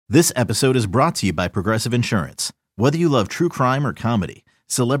This episode is brought to you by Progressive Insurance. Whether you love true crime or comedy,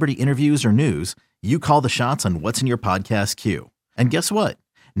 celebrity interviews or news, you call the shots on what's in your podcast queue. And guess what?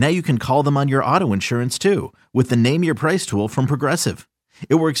 Now you can call them on your auto insurance too with the Name Your Price tool from Progressive.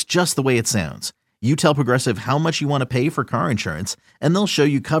 It works just the way it sounds. You tell Progressive how much you want to pay for car insurance, and they'll show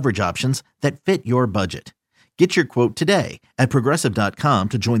you coverage options that fit your budget. Get your quote today at Progressive.com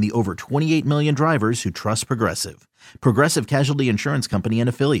to join the over 28 million drivers who trust Progressive. Progressive Casualty Insurance Company and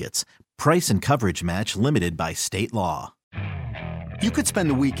Affiliates. Price and coverage match limited by state law. You could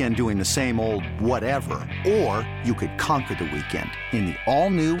spend the weekend doing the same old whatever, or you could conquer the weekend in the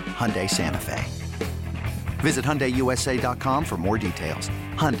all-new Hyundai Santa Fe. Visit HyundaiUSA.com for more details.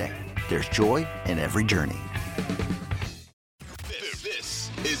 Hyundai, there's joy in every journey. This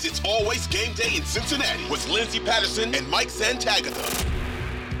is It's Always Game Day in Cincinnati with Lindsey Patterson and Mike Santagata.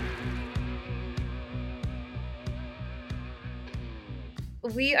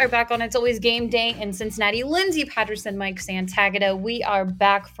 We are back on It's Always Game Day in Cincinnati. Lindsey Patterson, Mike Santagata. We are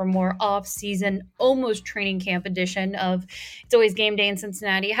back for more off-season, almost training camp edition of It's Always Game Day in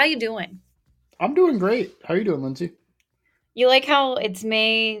Cincinnati. How you doing? I'm doing great. How are you doing, Lindsey? You like how it's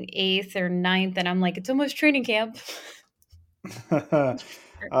May 8th or 9th and I'm like, it's almost training camp? No.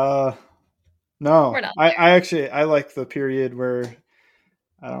 I like the period where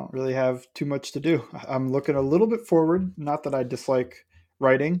I don't really have too much to do. I'm looking a little bit forward. Not that I dislike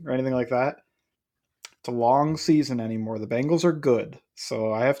writing or anything like that. It's a long season anymore. The Bengals are good,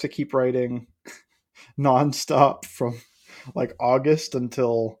 so I have to keep writing nonstop from like August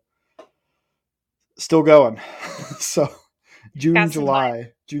until still going. So June,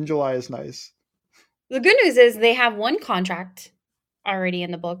 July is nice. The good news is they have one contract already in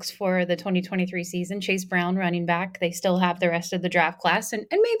the books for the 2023 season. Chase Brown, running back. They still have the rest of the draft class and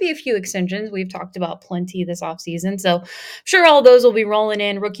maybe a few extensions. We've talked about plenty this offseason. So I'm sure all those will be rolling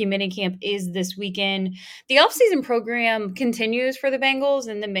in. Rookie minicamp is this weekend. The offseason program continues for the Bengals,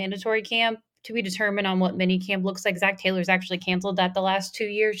 and the mandatory camp to be determined on what minicamp looks like. Zach Taylor's actually canceled that the last 2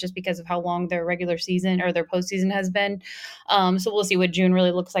 years just because of how long their regular season or their postseason has been. So we'll see what June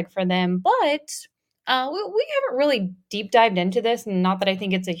really looks like for them. But we haven't really deep dived into this, and not that I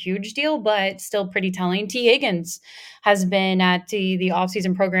think it's a huge deal, but still pretty telling. T. Higgins has been at the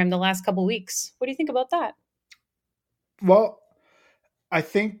offseason program the last couple weeks. What do you think about that? Well, I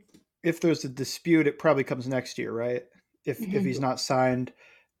think if there's a dispute, it probably comes next year, right? If he's not signed,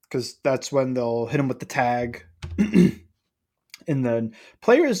 because that's when they'll hit him with the tag. And then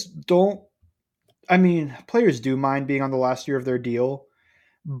players do mind being on the last year of their deal.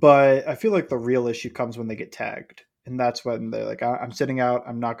 But I feel like the real issue comes when they get tagged. And that's when they're like, I'm sitting out.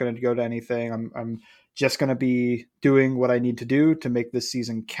 I'm not going to go to anything. I'm just going to be doing what I need to do to make this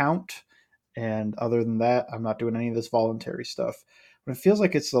season count. And other than that, I'm not doing any of this voluntary stuff. But it feels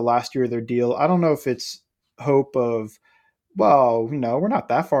like it's the last year of their deal. I don't know if it's hope of, well, we're not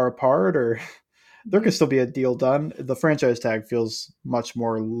that far apart, or there could still be a deal done. The franchise tag feels much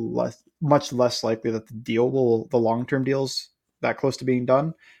less likely that the long-term deals that close to being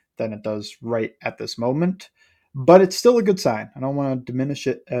done than it does right at this moment. But it's still a good sign. I don't want to diminish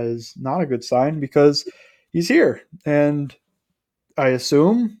it as not a good sign because he's here. And I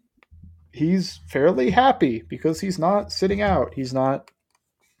assume he's fairly happy because he's not sitting out. He's not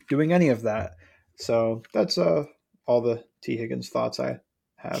doing any of that. So that's all the T. Higgins thoughts I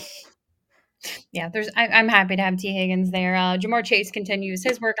have. Yeah, I'm happy to have T. Higgins there. Jamar Chase continues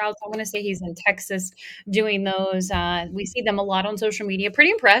his workouts. I want to say he's in Texas doing those. We see them a lot on social media.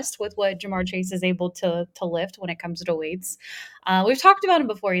 Pretty impressed with what Jamar Chase is able to lift when it comes to weights. We've talked about him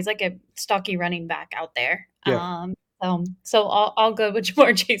before. He's like a stocky running back out there. Yeah. So I'll go with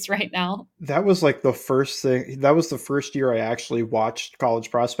Jamar Chase right now. That was like the first thing. That was the first year I actually watched college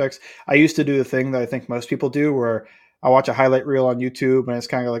prospects. I used to do the thing that I think most people do where I watch a highlight reel on YouTube and it's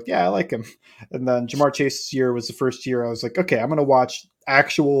kind of like, yeah, I like him. And then Jamar Chase's year was the first year I was like, okay, I'm going to watch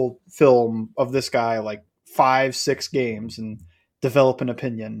actual film of this guy, like 5-6 games, and develop an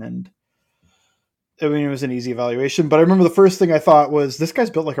opinion. And I mean, it was an easy evaluation, but I remember the first thing I thought was this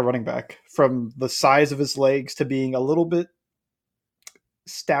guy's built like a running back, from the size of his legs to being a little bit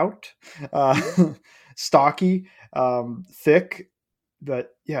stout, stocky, thick.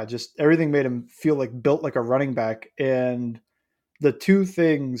 But yeah, just everything made him feel like built like a running back. And the two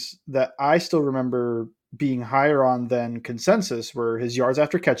things that I still remember being higher on than consensus were his yards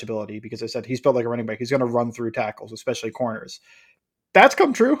after catch ability, because I said he's built like a running back. He's going to run through tackles, especially corners. That's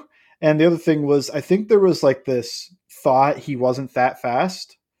come true. And the other thing was, I think there was like this thought he wasn't that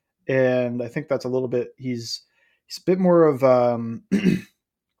fast. And I think that's a little bit, he's a bit more of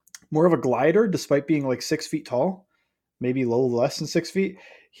more of a glider, despite being like 6 feet tall, maybe a little less than 6 feet.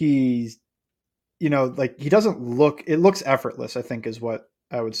 he's, like he doesn't look, it looks effortless, I think is what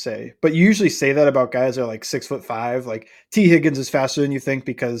I would say. But you usually say that about guys that are like 6'5". Like T. Higgins is faster than you think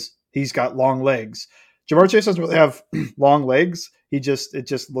because he's got long legs. Jamar Chase doesn't really have long legs. It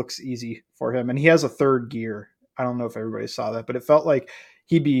just looks easy for him. And he has a third gear. I don't know if everybody saw that, but it felt like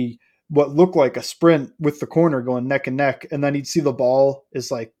he'd be what looked like a sprint with the corner going neck and neck. And then he'd see the ball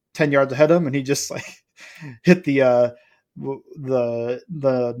is like 10 yards ahead of him and he just like hit the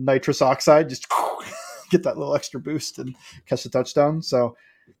nitrous oxide, just get that little extra boost and catch the touchdown. So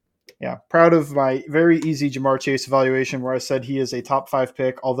yeah, proud of my very easy Jamar Chase evaluation where I said he is a top 5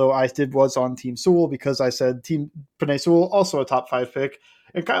 pick, although was on Team Sewell because I said Team Panay Sewell also a top 5 pick,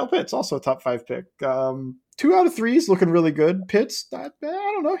 and Kyle Pitts also a top 5 pick. 2 out of 3 is looking really good. Pitts, I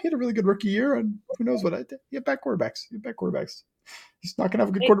don't know, he had a really good rookie year, and who knows what I did. He had back quarterbacks. He's not going to have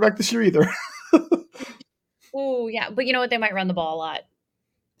a good quarterback this year either. Oh yeah, but you know what? They might run the ball a lot.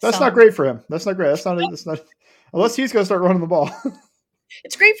 That's not great for him. That's not great. That's not unless he's going to start running the ball.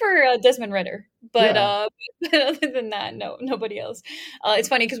 It's great for Desmond Ritter, but other than that, no, nobody else. It's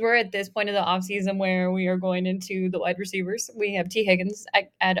funny because we're at this point of the offseason where we are going into the wide receivers. We have T. Higgins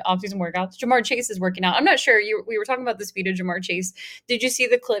at offseason workouts. Jamar Chase is working out. I'm not sure. We were talking about the speed of Jamar Chase. Did you see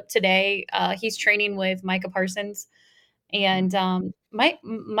the clip today? He's training with Micah Parsons, and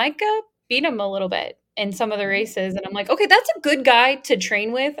Micah beat him a little bit in some of the races. And I'm like, okay, that's a good guy to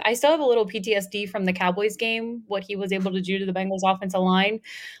train with. I still have a little PTSD from the Cowboys game, what he was able to do to the Bengals offensive line.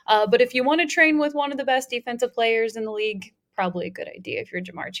 But if you want to train with one of the best defensive players in the league, probably a good idea if you're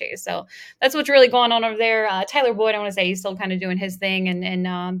Jamar Chase. So that's what's really going on over there. Tyler Boyd, I want to say he's still kind of doing his thing.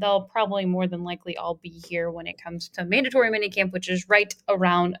 And they'll probably more than likely all be here when it comes to mandatory minicamp, which is right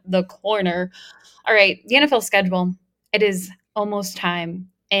around the corner. All right, the NFL schedule. It is almost time.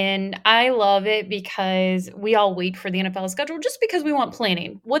 And I love it because we all wait for the NFL schedule just because we want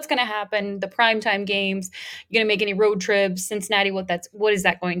planning. What's going to happen? The primetime games. You're going to make any road trips? Cincinnati, what is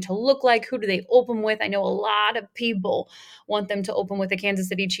that going to look like? Who do they open with? I know a lot of people want them to open with the Kansas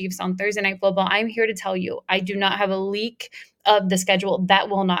City Chiefs on Thursday Night Football. I'm here to tell you, I do not have a leak of the schedule. That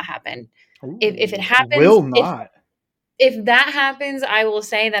will not happen. Ooh, if it happens, will not. If that happens, I will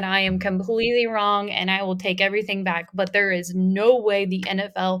say that I am completely wrong and I will take everything back. But there is no way the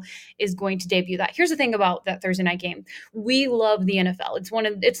NFL is going to debut that. Here's the thing about that Thursday night game. We love the NFL.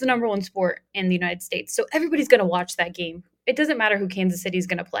 It's the number one sport in the United States. So everybody's going to watch that game. It doesn't matter who Kansas City is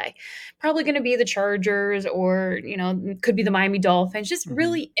going to play. Probably going to be the Chargers or, could be the Miami Dolphins. Just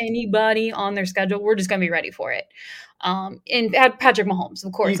really anybody on their schedule. We're just going to be ready for it. And Patrick Mahomes,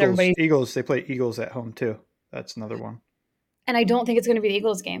 of course. Eagles, they play Eagles at home too. That's another one. And I don't think it's going to be the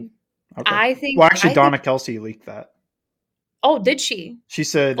Eagles game. Okay. Donna Kelsey leaked that. Oh, did she? She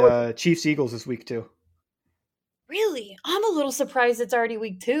said Chiefs Eagles this week too. Really? I'm a little surprised it's already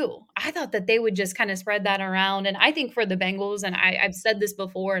week 2. I thought that they would just kind of spread that around. And I think for the Bengals, and I've said this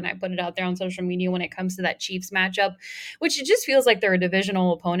before and I put it out there on social media when it comes to that Chiefs matchup, which it just feels like they're a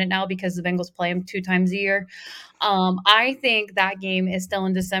divisional opponent now because the Bengals play them 2 times a year. I think that game is still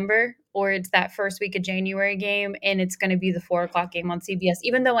in December, or it's that first week of January game, and it's going to be the 4:00 game on CBS.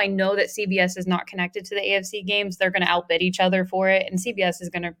 Even though I know that CBS is not connected to the AFC games, they're going to outbid each other for it, and CBS is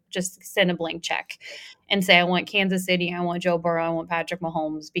going to just send a blank check and say, I want Kansas City, I want Joe Burrow, I want Patrick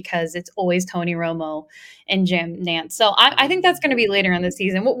Mahomes, because it's always Tony Romo and Jim Nantz. So I think that's going to be later in the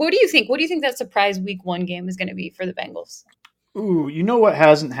season. What do you think? What do you think that surprise week 1 game is going to be for the Bengals? Ooh, you know what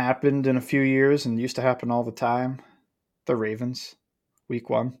hasn't happened in a few years and used to happen all the time? The Ravens, week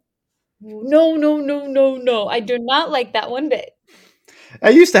 1. No. I do not like that one bit.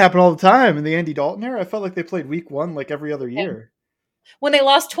 That used to happen all the time in the Andy Dalton era. I felt like they played week 1 like every other year. When they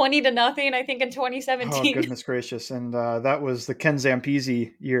lost 20-0, I think in 2017. Oh, goodness gracious. And that was the Ken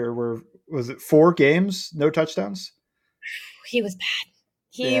Zampese year where, was it 4 games, no touchdowns? He was bad.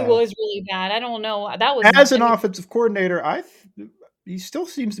 He was really bad. I don't know. That was as an offensive coordinator. He still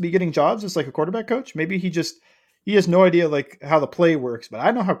seems to be getting jobs as like a quarterback coach. Maybe he has no idea like how the play works, but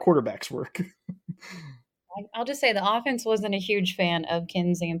I know how quarterbacks work. I'll just say the offense wasn't a huge fan of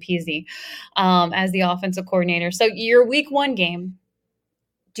Ken Zampese as the offensive coordinator. So your week 1 game,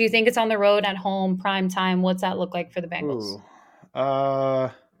 do you think it's on the road, at home, prime time? What's that look like for the Bengals?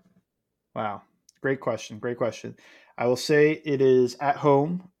 Wow. Great question. I will say it is at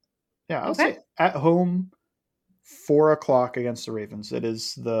home. Yeah, I'll say at home, 4:00 against the Ravens. It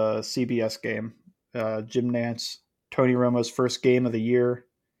is the CBS game. Jim Nantz, Tony Romo's first game of the year.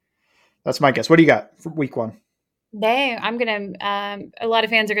 That's my guess. What do you got for week 1? A lot of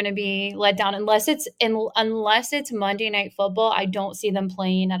fans are gonna be let down unless it's Monday Night Football. I don't see them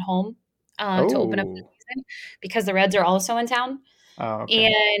playing at home to open up the season because the Reds are also in town. Oh, okay.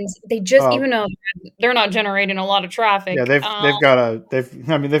 And they just, Oh, even though they're not generating a lot of yeah, traffic,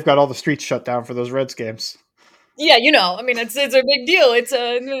 they've got all the streets shut down for those Reds games. yeah, I mean, it's a big deal. It's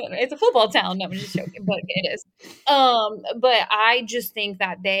a football town. No, I'm just joking, but it is. But I just think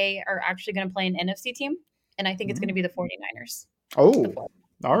that they are actually going to play an NFC team, and I think it's going to Mm. be the 49ers. The Oh, fourth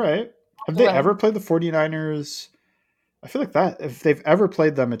all right. Have on the they road. ever played the 49ers? I feel like that if they've ever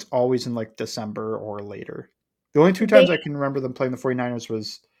played them, it's always in like December or later. The only two They times I can remember them playing the 49ers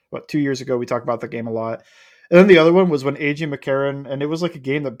was 2 years ago. We talked about the game a lot. And then the other one was when AJ McCarron, and it was like a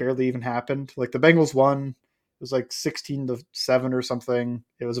game that barely even happened. Like the Bengals won. It was like 16-7 or something.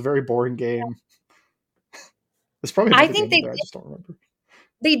 It was a very boring game. There's probably I another think game in there. I just don't remember.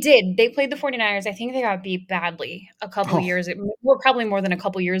 they did. They played the 49ers. I think they got beat badly a couple Oh, years more probably more than a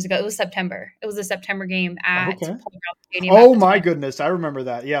couple years ago. It was September. It was the September game at okay. Paul Brown Stadium at Oh the my time. goodness, I remember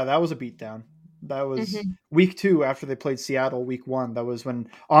that. Yeah, that was a beatdown. That was Mhm. week 2 after they played Seattle week 1. That was when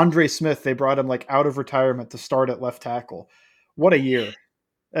Andre Smith, they brought him like out of retirement to start at left tackle. What a year.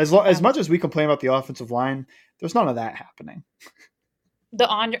 As That much was as we complain about the offensive line, there's none of that happening.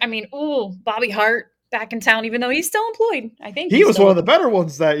 I mean, ooh, Bobby Hart back in town, even though he's still employed. I think He he's was still one of the employed. better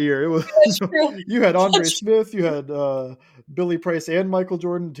ones that year. It was That's true. you had Andre That's Smith, you had Billy Price and Michael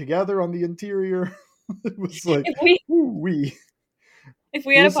Jordan together on the interior. It was like, if we ooh wee. if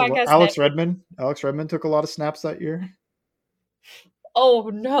we Who had a was the podcast Alex next Redmond? Alex Redmond took a lot of snaps that year.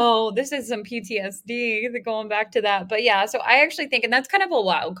 oh no, this is some PTSD going back to that. But yeah, so I actually think, and that's kind of a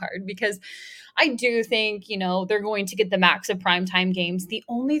wild card because I do think, they're going to get the max of primetime games. The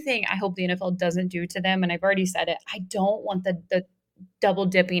only thing I hope the NFL doesn't do to them, and I've already said it, I don't want the double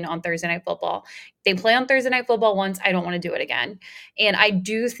dipping on Thursday Night Football. They play on Thursday Night Football once. I don't want to do it again. And I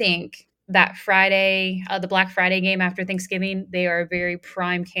do think that Friday, the Black Friday game after Thanksgiving, they are a very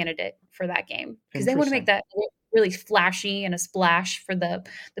prime candidate for that game because they want to make Interesting. that really flashy and a splash for the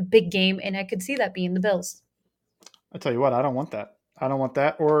big game. And I could see that being the Bills. I tell you what, I don't want that. I don't want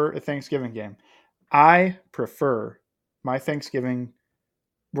that or a Thanksgiving game. I prefer my Thanksgiving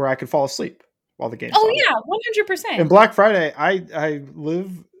where I could fall asleep while the game's Oh on. yeah, And 100%. Black Friday, I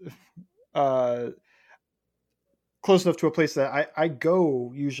live uh, close enough to a place that I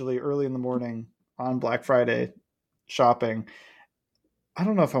go usually early in the morning on Black Friday shopping. I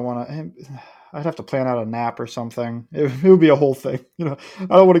don't know if I want to. I'd have to plan out a nap or something. It would be a whole thing. I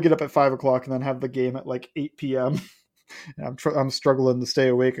don't want to get up at 5 o'clock and then have the game at like 8 p.m. I'm struggling to stay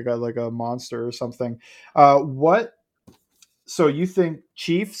awake. I got like a monster or something. What? So you think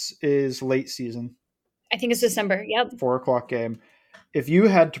Chiefs is late season, I think it's December. Yep. 4 o'clock game? If you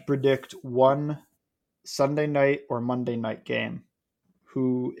had to predict one Sunday night or Monday night game,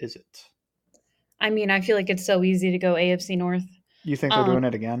 who is it? I mean, I feel like it's so easy to go AFC North. You think they're Um, doing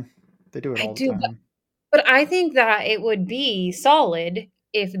it again? They do it I all the do, time. but I think that it would be solid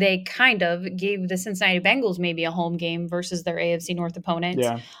if they kind of gave the Cincinnati Bengals maybe a home game versus their AFC North opponent.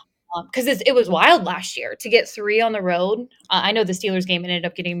 Yeah. Because it was wild last year to get 3 on the road. I know the Steelers game ended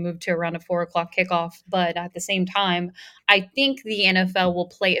up getting moved to around a 4 o'clock kickoff, but at the same time, I think the NFL will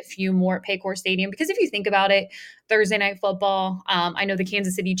play a few more at Paycor Stadium because if you think about it, Thursday Night Football, I know the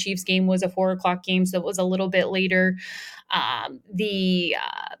Kansas City Chiefs game was a 4 o'clock game, so it was a little bit later. The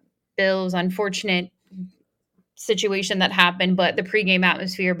Bills, unfortunate situation that happened, but the pregame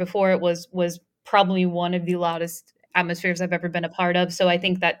atmosphere before it was probably one of the loudest atmospheres I've ever been a part of. So I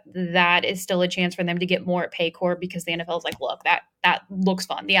think that is still a chance for them to get more at Paycor because the NFL is like, look, that looks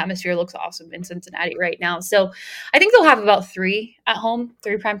fun. The atmosphere looks awesome in Cincinnati right now. So I think they'll have about 3 at home,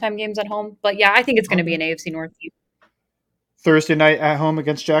 3 primetime games at home. But yeah, I think it's going to be Okay. an AFC North team. Thursday night at home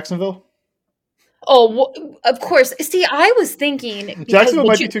against Jacksonville. Oh, of course. See, I was thinking because Jacksonville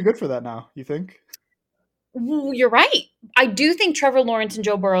might be too good for that now. You think? You're right. I do think Trevor Lawrence and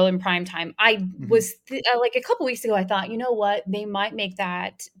Joe Burrow in prime time. I was like a couple weeks ago. I thought, you know what, they might make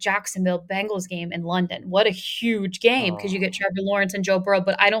that Jacksonville Bengals game in London. What a huge game because you Oh. get Trevor Lawrence and Joe Burrow.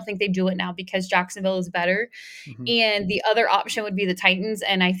 But I don't think they do it now because Jacksonville is better. Mhm. And the other option would be the Titans.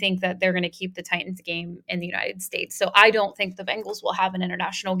 And I think that they're going to keep the Titans game in the United States. So I don't think the Bengals will have an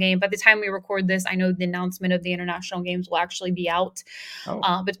international game. By the time we record this, I know the announcement of the international games will actually be out. Oh.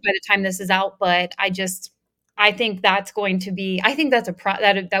 But by the time this is out, but I think that's going to be. I think that's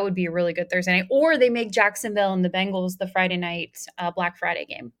that would be a really good Thursday night. Or they make Jacksonville and the Bengals the Friday night Black Friday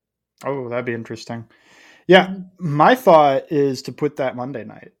game. Oh, that'd be interesting. Yeah, Mhm. my thought is to put that Monday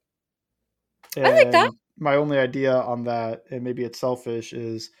night. I like that. And my only idea on that, and maybe it's selfish,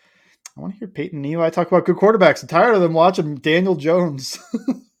 is I want to hear Peyton and Eli talk about good quarterbacks. I'm tired of them watching Daniel Jones.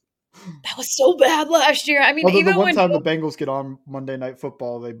 That was so bad last year. I mean, Although the even one when time the Bengals get on Monday Night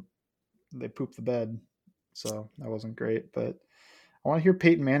Football, they poop the bed, so that wasn't great. But I want to hear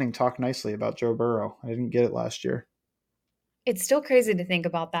Peyton Manning talk nicely about Joe Burrow. I didn't get it last year. It's still crazy to think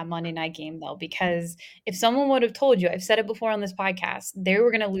about that Monday night game, though, because if someone would have told you, I've said it before on this podcast, they were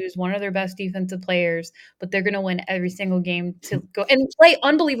going to lose one of their best defensive players, but they're going to win every single game to go and play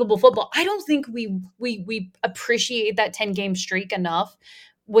unbelievable football. I don't think we appreciate that 10-game streak enough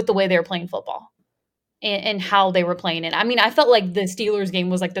with the way they were playing football and how they were playing it. I mean, I felt like the Steelers game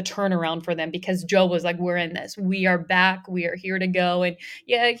was like the turnaround for them because Joe was like, we're in this. We are back. We are here to go. And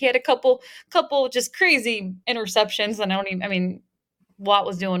yeah, he had a couple just crazy interceptions. And Watt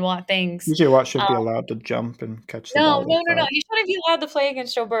was doing Watt things. Usually Watt should be allowed to jump and catch the ball. No. He shouldn't be allowed to play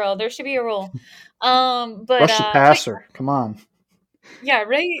against Joe Burrow. There should be a rule. Rush the passer. Come on. Yeah,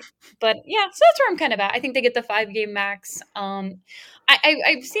 right. But yeah, so that's where I'm kind of at. I think they get the 5-game max.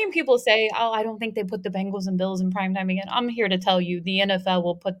 I've seen people say, "Oh, I don't think they put the Bengals and Bills in primetime again." I'm here to tell you, the NFL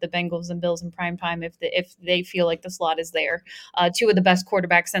will put the Bengals and Bills in primetime if they feel like the slot is there. Two of the best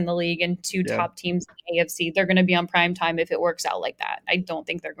quarterbacks in the league and two top teams in the AFC, they're going to be on primetime if it works out like that. I don't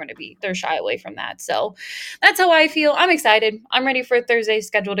think they're shy away from that. So that's how I feel. I'm excited. I'm ready for Thursday's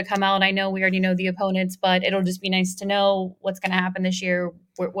schedule to come out. I know we already know the opponents, but it'll just be nice to know what's going to happen this year.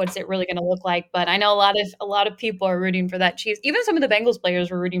 What's it really going to look like? But I know a lot of people are rooting for that Chiefs. Even some of the Bengals players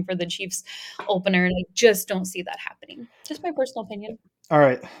were rooting for the Chiefs opener, and I just don't see that happening. Just my personal opinion. All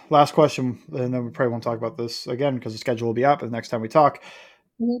right, last question, and then we probably won't talk about this again because the schedule will be out the next time we talk.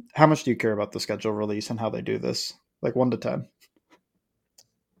 Mm-hmm. How much do you care about the schedule release and how they do this? Like 1 to 10?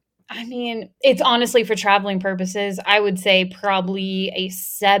 I mean, it's honestly for traveling purposes. I would say probably a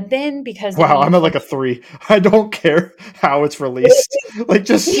 7 because I'm at like a 3. I don't care how it's released. Like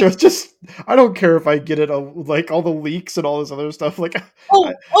just I don't care if I get it like all the leaks and all this other stuff. Like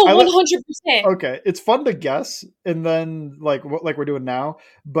 100%. Okay, it's fun to guess, and then like we're doing now.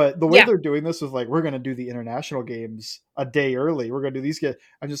 But the way they're doing this is like we're gonna do the international games a day early. We're gonna do these.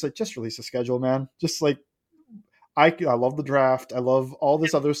 I'm just like just release a schedule, man. Just like. I love the draft. I love all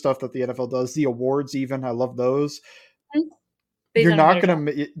this other stuff that the NFL does. The awards, even I love those. You're not going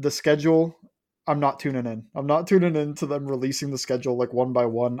to the schedule. I'm not tuning in. I'm not tuning in to them releasing the schedule like one by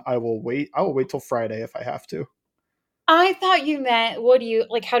one. I will wait till Friday if I have to. I thought you meant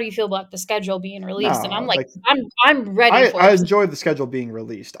how do you feel about the schedule being released? And I'm like I'm ready for it. I enjoy the schedule being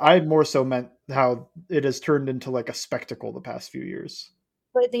released. I more so meant how it has turned into like a spectacle the past few years.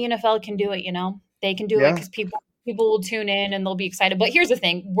 But the NFL can do it, They can do it because people will tune in and they'll be excited. But here's the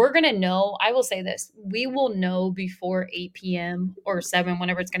thing. We're going to know. I will say this. We will know before 8 p.m. or 7,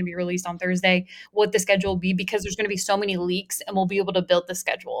 whenever it's going to be released on Thursday, what the schedule will be because there's going to be so many leaks and we'll be able to build the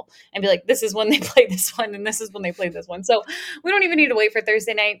schedule and be like, this is when they play this one and this is when they play this one. So we don't even need to wait for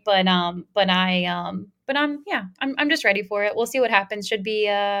Thursday night. But I'm just ready for it. We'll see what happens. Should be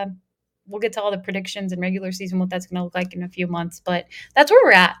we'll get to all the predictions and regular season, what that's going to look like in a few months. But that's where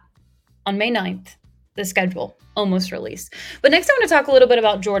we're at on May 9th. The schedule almost released. But next I want to talk a little bit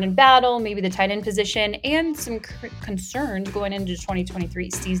about Jordan Battle, maybe the tight end position, and some concerns going into the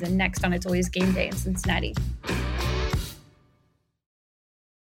 2023 season next on It's Always Game Day in Cincinnati.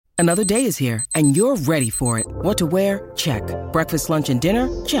 Another day is here, and you're ready for it. What to wear? Check. Breakfast, lunch, and dinner?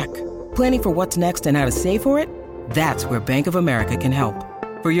 Check. Planning for what's next and how to save for it? That's where Bank of America can help.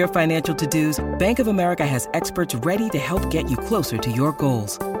 For your financial to-dos, Bank of America has experts ready to help get you closer to your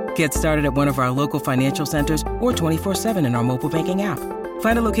goals. Get started at one of our local financial centers or 24/7 in our mobile banking app.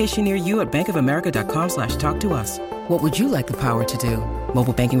 Find a location near you at bankofamerica.com/talktous. What would you like the power to do?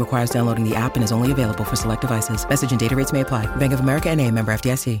 Mobile banking requires downloading the app and is only available for select devices. Message and data rates may apply. Bank of America N.A., member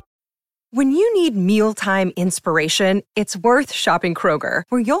FDIC. When you need mealtime inspiration, it's worth shopping Kroger,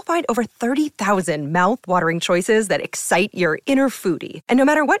 where you'll find over 30,000 mouth-watering choices that excite your inner foodie. And no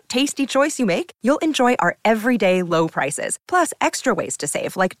matter what tasty choice you make, you'll enjoy our everyday low prices, plus extra ways to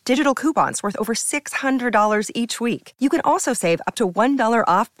save, like digital coupons worth over $600 each week. You can also save up to $1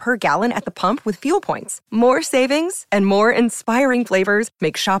 off per gallon at the pump with fuel points. More savings and more inspiring flavors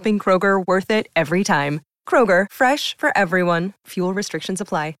make shopping Kroger worth it every time. Kroger, fresh for everyone. Fuel restrictions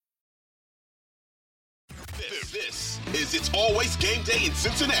apply. This is It's Always Game Day in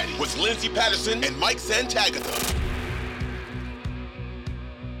Cincinnati with Lindsey Patterson and Mike Santagatha.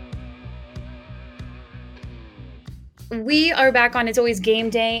 We are back on It's Always Game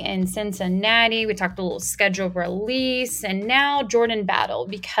Day in Cincinnati. We talked a little schedule release and now Jordan Battle,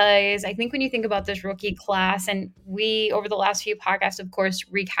 because I think when you think about this rookie class, and we, over the last few podcasts, of course,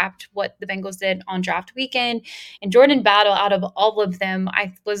 recapped what the Bengals did on draft weekend, and Jordan Battle, out of all of them,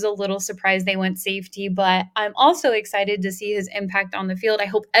 I was a little surprised they went safety, but I'm also excited to see his impact on the field. I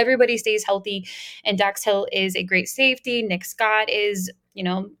hope everybody stays healthy, and Dax Hill is a great safety. Nick Scott is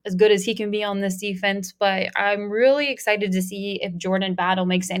as good as he can be on this defense. But I'm really excited to see if Jordan Battle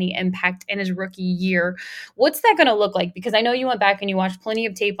makes any impact in his rookie year. What's that going to look like? Because I know you went back and you watched plenty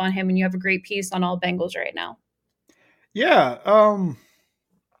of tape on him, and you have a great piece on All Bengals right now. Yeah,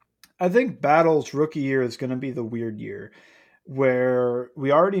 I think Battle's rookie year is going to be the weird year where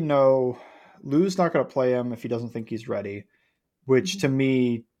we already know Lou's not going to play him if he doesn't think he's ready, which to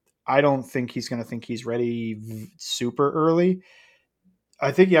me, I don't think he's going to think he's ready super early.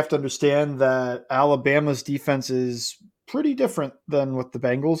 I think you have to understand that Alabama's defense is pretty different than what the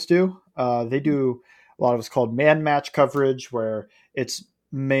Bengals do. They do a lot of what's called man match coverage, where it's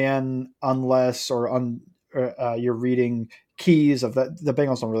man unless you're reading keys of that. The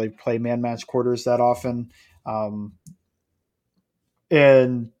Bengals don't really play man match quarters that often.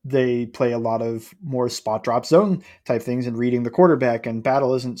 And they play a lot of more spot drop zone type things and reading the quarterback, and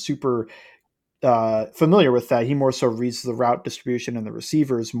Battle isn't super familiar with that. He more so reads the route distribution and the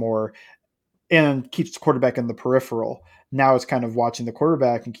receivers more and keeps the quarterback in the peripheral. Now it's kind of watching the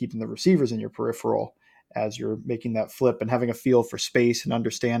quarterback and keeping the receivers in your peripheral as you're making that flip and having a feel for space and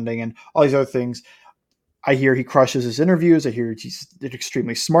understanding and all these other things. I hear he crushes his interviews. I hear he's an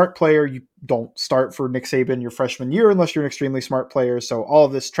extremely smart player. You don't start for Nick Saban your freshman year unless you're an extremely smart player. So all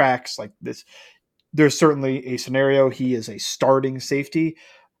of this tracks like this. There's certainly a scenario. He is a starting safety.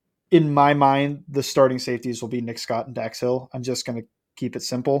 In my mind, the starting safeties will be Nick Scott and Dax Hill. I'm just going to keep it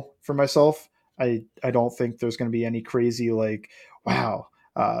simple for myself. I don't think there's going to be any crazy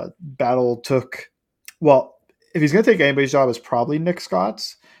Battle took. Well, if he's going to take anybody's job, it's probably Nick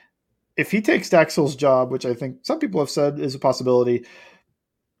Scott's. If he takes Dax Hill's job, which I think some people have said is a possibility,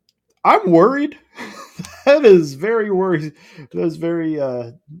 I'm worried. That is very worried. That is very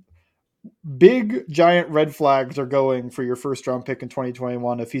big, giant red flags are going for your first round pick in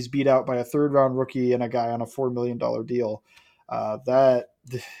 2021 if he's beat out by a third round rookie and a guy on a $4 million deal. That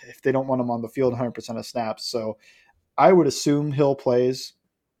if they don't want him on the field 100% of snaps. So I would assume Hill plays.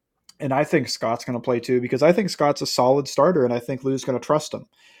 And I think Scott's going to play too, because I think Scott's a solid starter and I think Lou's going to trust him.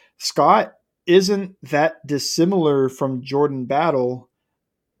 Scott isn't that dissimilar from Jordan Battle,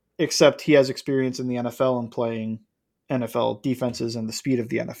 except he has experience in the NFL and playing NFL defenses and the speed of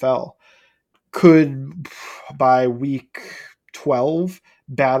the NFL. Could by week 12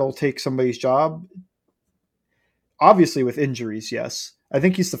 Battle take somebody's job? Obviously with injuries, yes. I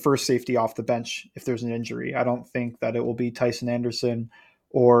think he's the first safety off the bench if there's an injury. I don't think that it will be Tyson Anderson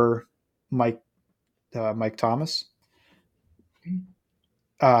or Mike Thomas.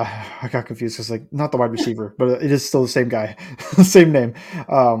 I got confused because not the wide receiver, but it is still the same guy, same name.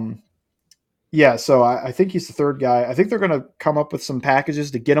 So I think he's the third guy. I think they're going to come up with some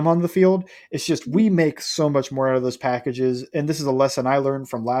packages to get him on the field. It's just we make so much more out of those packages, and this is a lesson I learned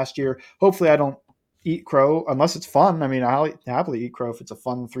from last year. Hopefully I don't eat crow unless it's fun. I mean, I'll happily eat crow if it's a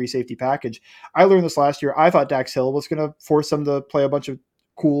fun 3 safety package. I learned this last year. I thought Dax Hill was going to force them to play a bunch of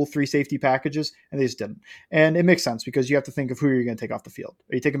cool 3 safety packages, and they just didn't. And it makes sense because you have to think of who you're going to take off the field.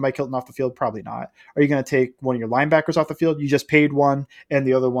 Are you taking Mike Hilton off the field? Probably not. Are you going to take one of your linebackers off the field? You just paid one, and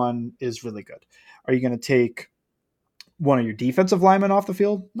the other one is really good. Are you going to take one of your defensive linemen off the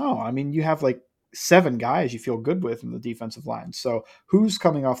field? No. I mean, you have 7 guys you feel good with in the defensive line. So who's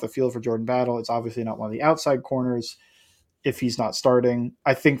coming off the field for Jordan Battle? It's obviously not one of the outside corners if he's not starting.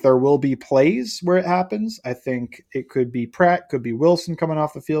 I think there will be plays where it happens. I think it could be Pratt, could be Wilson coming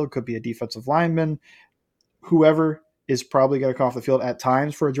off the field, could be a defensive lineman. Whoever is probably going to come off the field at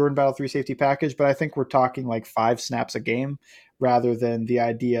times for a Jordan Battle 3 safety package, but I think we're talking 5 snaps a game rather than the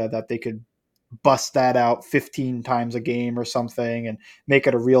idea that they could bust that out 15 times a game or something and make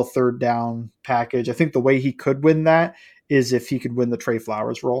it a real third down package. I think the way he could win that is if he could win the Trey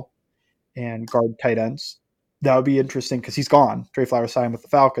Flowers role and guard tight ends. That would be interesting because he's gone. Trey Flowers signed with the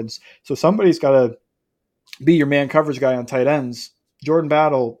Falcons. So somebody's got to be your man coverage guy on tight ends. Jordan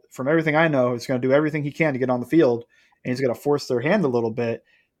Battle, from everything I know, is going to do everything he can to get on the field, and he's going to force their hand a little bit.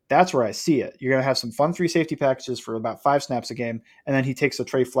 That's where I see it. You're going to have some fun 3 safety packages for about 5 snaps a game, and then he takes a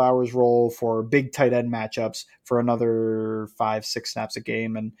Trey Flowers role for big tight end matchups for another 5-6 snaps a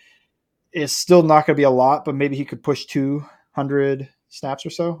game. And it's still not going to be a lot, but maybe he could push 200 snaps or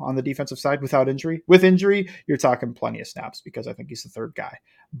so on the defensive side without injury. With injury, you're talking plenty of snaps because I think he's the third guy.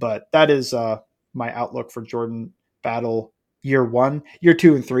 But that is my outlook for Jordan Battle year 1. Year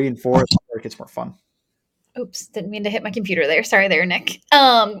 2 and 3 and 4 where it gets more fun. Oops, didn't mean to hit my computer there. Sorry there, Nick.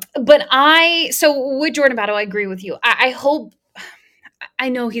 So with Jordan Battle, I agree with you. I hope, I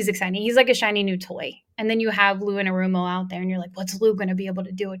know he's exciting. He's like a shiny new toy. And then you have Lou Anarumo out there, and you're like, what's Lou going to be able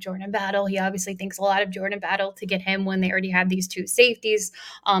to do with Jordan Battle? He obviously thinks a lot of Jordan Battle to get him when they already have these two safeties.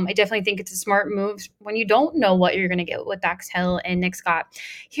 I definitely think it's a smart move when you don't know what you're going to get with Dax Hill and Nick Scott.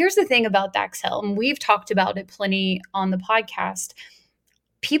 Here's the thing about Dax Hill, and we've talked about it plenty on the podcast.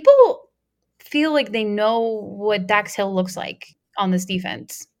 People feel like they know what Dax Hill looks like on this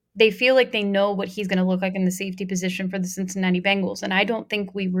defense. They feel like they know what he's going to look like in the safety position for the Cincinnati Bengals. And I don't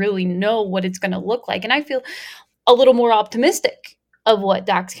think we really know what it's going to look like. And I feel a little more optimistic of what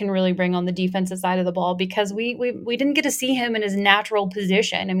Dax can really bring on the defensive side of the ball, because we didn't get to see him in his natural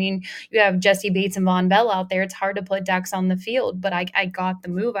position. I mean, you have Jesse Bates and Von Bell out there. It's hard to put Dax on the field, but I got the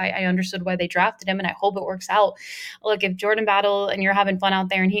move. I understood why they drafted him, and I hope it works out. Look, if Jordan Battle and you're having fun out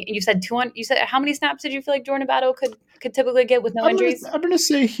there, and you said 200, you said how many snaps did you feel like Jordan Battle could typically get with no injuries? I'm going to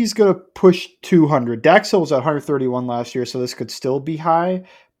say he's going to push 200. Dax Hill was at 131 last year, so this could still be high,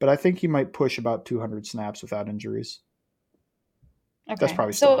 but I think he might push about 200 snaps without injuries. Okay. That's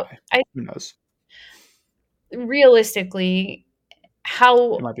probably still high. Who knows? Realistically,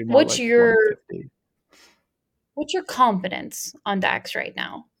 It might be more what's like your 150. what's your confidence on Dax right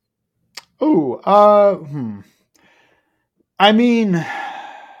now? I mean,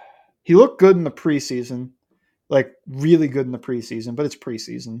 he looked good in the preseason, like really good in the preseason, but it's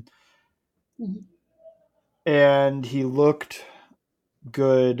preseason. Mm-hmm. And he looked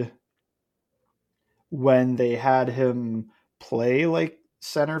good when they had him play like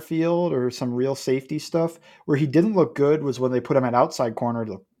center field or some real safety stuff. Where he didn't look good was when they put him at outside corner. It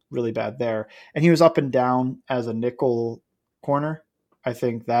looked really bad there. And he was up and down as a nickel corner. I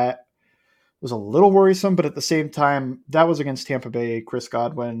think that was a little worrisome, but at the same time, that was against Tampa Bay. Chris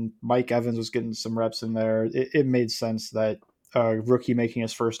Godwin, Mike Evans was getting some reps in there. It made sense that a rookie making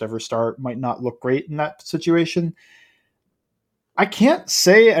his first ever start might not look great in that situation. I can't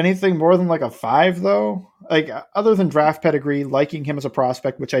say anything more than like a 5, though. Like, other than draft pedigree, liking him as a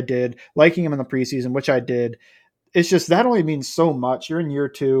prospect, which I did, liking him in the preseason, which I did. It's just that only means so much. You're in year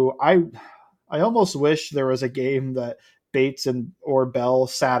 2. I almost wish there was a game that Bates or Bell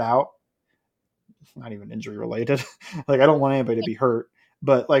sat out. Not even injury related. Like, I don't want anybody to be hurt,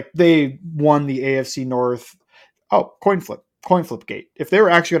 but like they won the AFC North. Oh, coin flip gate. If they were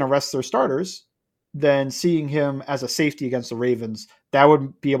actually going to rest their starters, then seeing him as a safety against the Ravens, that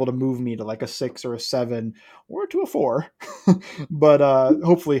would be able to move me to like a 6 or a 7 or to a 4, but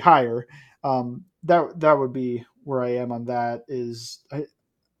hopefully higher. That would be where I am on that. Is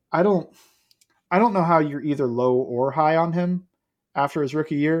I don't know how you're either low or high on him after his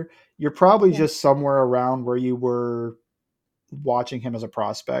rookie year. You're probably just somewhere around where you were watching him as a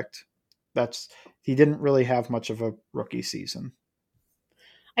prospect. He didn't really have much of a rookie season.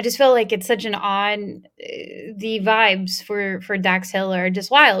 I just feel like it's such an odd. The vibes for Dax Hill are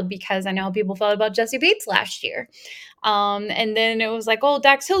just wild, because I know how people felt about Jesse Bates last year. And then it was like, oh,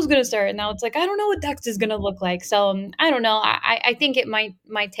 Dax Hill's going to start. And now it's like, I don't know what Dax is going to look like. So I don't know. I think it might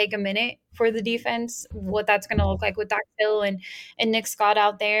take a minute for the defense, what that's going to look like with Dax Hill and Nick Scott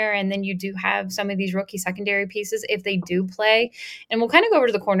out there. And then you do have some of these rookie secondary pieces if they do play. And we'll kind of go over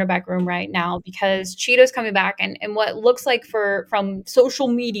to the cornerback room right now, because Cheeto's coming back, and what looks like from social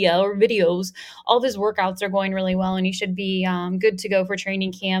media or videos, all of his workouts are going really well, and he should be good to go for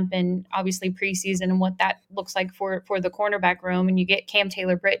training camp and obviously preseason and what that looks like for the cornerback room. And you get Cam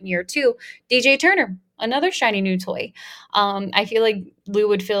Taylor-Britt in year 2. DJ Turner, another shiny new toy. I feel like Lou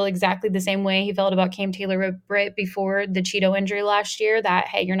would feel exactly the same way he felt about Cam Taylor-Britt before the Cheeto injury last year, that,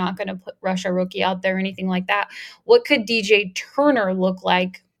 hey, you're not going to rush a rookie out there or anything like that. What could DJ Turner look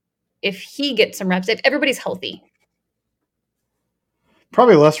like if he gets some reps, if everybody's healthy?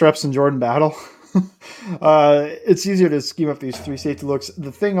 Probably less reps than Jordan Battle. It's easier to scheme up these 3 safety looks.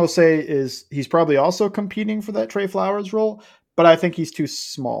 The thing I'll say is he's probably also competing for that Trey Flowers role, but I think he's too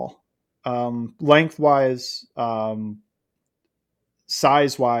small. Lengthwise,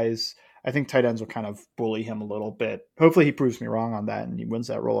 size-wise, I think tight ends will kind of bully him a little bit. Hopefully he proves me wrong on that and he wins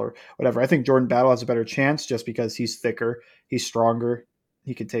that role or whatever. I think Jordan Battle has a better chance just because he's thicker, he's stronger.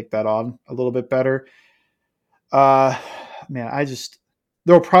 He could take that on a little bit better.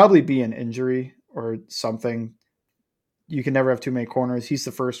 There'll probably be an injury or something. You can never have too many corners. He's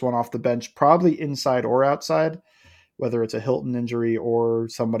the first one off the bench, probably inside or outside, whether it's a Hilton injury or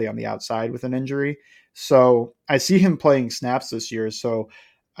somebody on the outside with an injury. So I see him playing snaps this year. So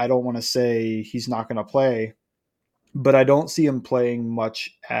I don't want to say he's not going to play, but I don't see him playing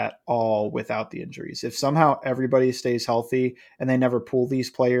much at all without the injuries. If somehow everybody stays healthy and they never pull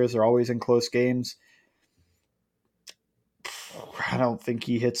these players, they're always in close games, I don't think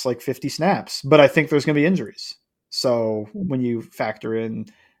he hits like 50 snaps, but I think there's going to be injuries. So when you factor in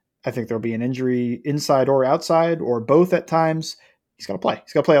I think there'll be an injury inside or outside or both at times. He's got to play.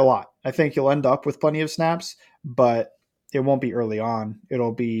 He's got to play a lot. I think he'll end up with plenty of snaps, but it won't be early on.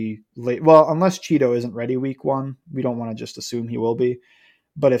 It'll be late. Well, unless Cheeto isn't ready week 1, we don't want to just assume he will be.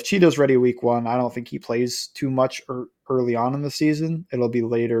 But if Cheeto's ready week 1, I don't think he plays too much early on in the season. It'll be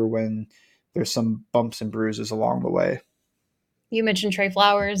later when there's some bumps and bruises along the way. You mentioned Trey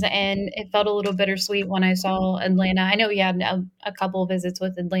Flowers, and it felt a little bittersweet when I saw Atlanta. I know you had a couple visits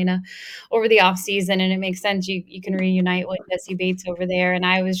with Atlanta over the offseason, and it makes sense. You can reunite with Jesse Bates over there. And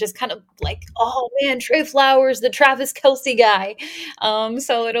I was just kind of like, oh man, Trey Flowers, the Travis Kelce guy.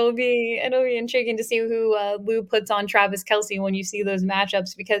 So it'll be intriguing to see who Lou puts on Travis Kelce when you see those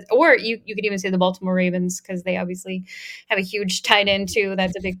matchups, or you could even see the Baltimore Ravens, because they obviously have a huge tight end too.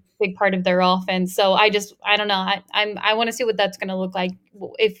 That's a big part of their offense. So I don't know. I want to see what that's going to look like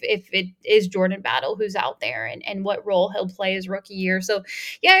if it is Jordan Battle who's out there, and what role he'll play his rookie year. So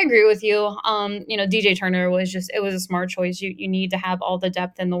yeah, I agree with you. DJ Turner it was a smart choice. You need to have all the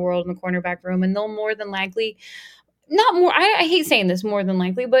depth in the world in the cornerback room, and they'll more than likely, not more. I hate saying this, more than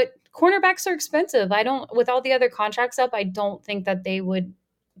likely, but cornerbacks are expensive. With all the other contracts up, I don't think that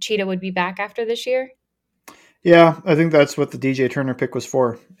Cheetah would be back after this year. Yeah, I think that's what the DJ Turner pick was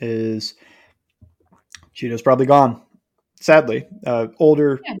for, is Cheeto's probably gone. Sadly,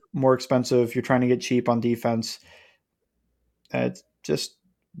 older, more expensive. You're trying to get cheap on defense. It's just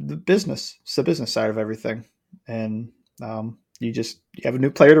the business. It's the business side of everything. And you have a new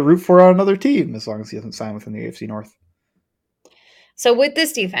player to root for on another team, as long as he doesn't sign within the AFC North. So with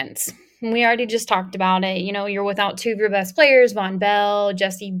this defense, we already just talked about it. You're without two of your best players, Von Bell,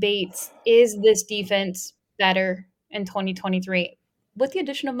 Jesse Bates. Is this defense better in 2023 with the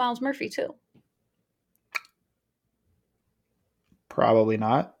addition of Myles Murphy too? Probably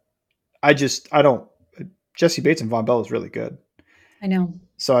not. Jesse Bates and Von Bell is really good. I know.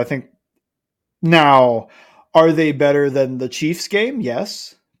 So I think now, are they better than the Chiefs game?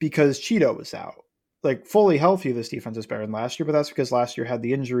 Yes, because Cheeto was out. Like, fully healthy, this defense is better than last year, but that's because last year had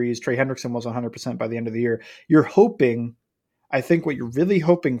the injuries. Trey Hendrickson was 100% by the end of the year. I think what you're really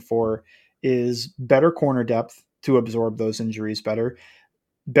hoping for is better corner depth to absorb those injuries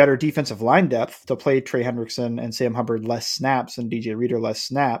better defensive line depth to play Trey Hendrickson and Sam Hubbard less snaps and DJ Reader less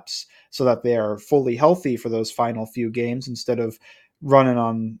snaps, so that they are fully healthy for those final few games instead of running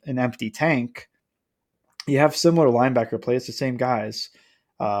on an empty tank. You have similar linebacker play. It's the same guys.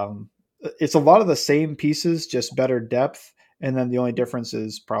 It's a lot of the same pieces, just better depth. And then the only difference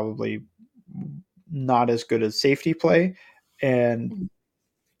is probably not as good as safety play. And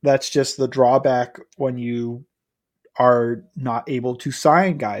that's just the drawback when you are not able to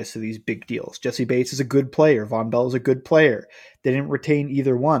sign guys to these big deals. Jesse Bates is a good player. Von Bell is a good player. They didn't retain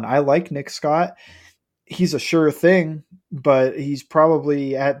either one. I like Nick Scott. He's a sure thing, but he's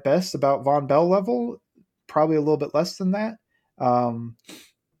probably at best about Von Bell level, probably a little bit less than that.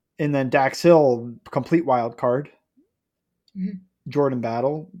 And then Dax Hill, complete wild card. Mm-hmm. Jordan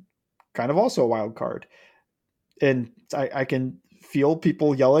Battle, kind of also a wild card. And I can feel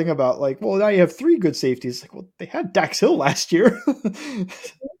people yelling about, like, well, now you have three good safeties. Like, well, they had Dax Hill last year.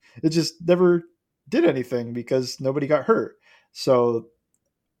 It just never did anything because nobody got hurt. So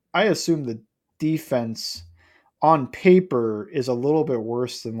I assume the defense on paper is a little bit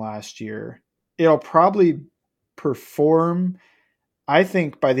worse than last year. It'll probably perform. I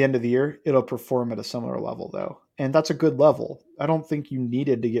think by the end of the year, it'll perform at a similar level, though. And that's a good level. I don't think you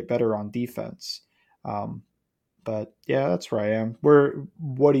needed to get better on defense. But yeah, that's where I am.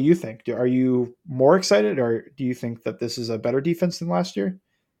 What do you think? Are you more excited, or do you think that this is a better defense than last year?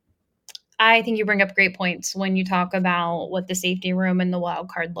 I think you bring up great points when you talk about what the safety room and the wild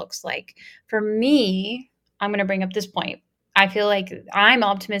card looks like. For me, I'm going to bring up this point. I feel like I'm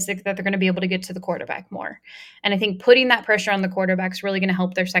optimistic that they're going to be able to get to the quarterback more. And I think putting that pressure on the quarterback is really going to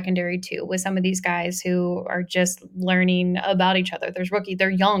help their secondary too, with some of these guys who are just learning about each other. There's rookie, they're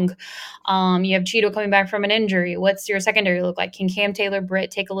young. You have Cheeto coming back from an injury. What's your secondary look like? Can Cam Taylor-Britt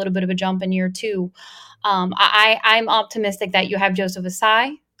take a little bit of a jump in year two? I'm optimistic that you have Joseph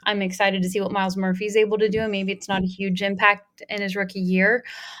Asai. I'm excited to see what Myles Murphy is able to do. Maybe it's not a huge impact in his rookie year.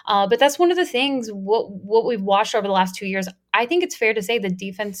 But that's one of the things, what we've watched over the last 2 years. I think it's fair to say the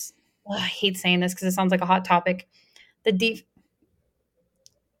defense, I hate saying this because it sounds like a hot topic. Don't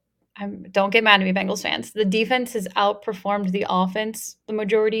get mad at me, Bengals fans. The defense has outperformed the offense the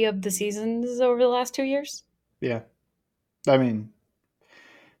majority of the seasons over the last 2 years. Yeah. I mean,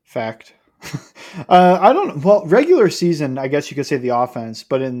 fact. I don't know. Well, regular season, I guess you could say the offense,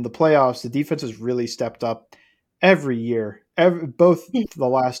 but in the playoffs, the defense has really stepped up every year. Both the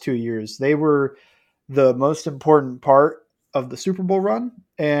last 2 years, they were the most important part of the Super Bowl run,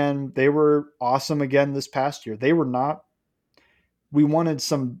 and they were awesome again this past year. They were not. We wanted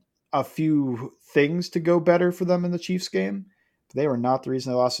a few things to go better for them in the Chiefs game. They were not the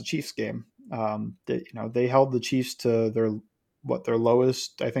reason they lost the Chiefs game. They held the Chiefs to their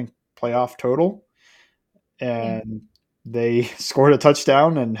lowest, I think, playoff total, and they scored a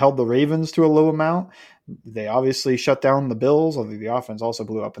touchdown and held the Ravens to a low amount. They obviously shut down the Bills, although the offense also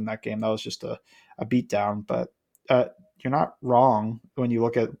blew up in that game. That was just a beatdown. But you're not wrong when you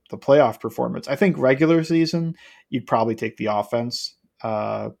look at the playoff performance. I think regular season, you'd probably take the offense.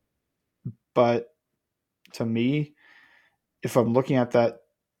 But to me, if I'm looking at that,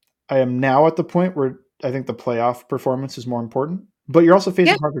 I am now at the point where I think the playoff performance is more important. But you're also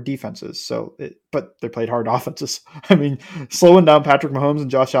facing harder defenses. But they played hard offenses. I mean, slowing down Patrick Mahomes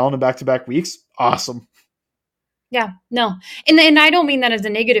and Josh Allen in back-to-back weeks, awesome. Yeah, no. And I don't mean that as a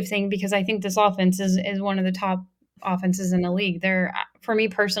negative thing, because I think this offense is one of the top offenses in the league. For me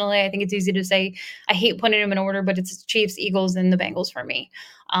personally, I think it's easy to say, I hate putting them in order, but it's Chiefs, Eagles, and the Bengals for me.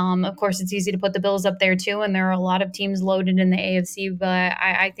 Of course, it's easy to put the Bills up there too, and there are a lot of teams loaded in the AFC, but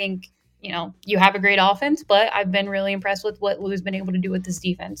I think, you have a great offense, but I've been really impressed with what Lou's been able to do with this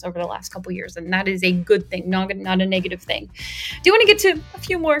defense over the last couple of years, and that is a good thing, not a negative thing. Do you want to get to a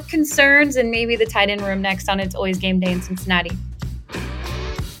few more concerns and maybe the tight end room next on It's Always Game Day in Cincinnati?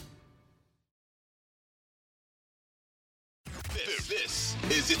 This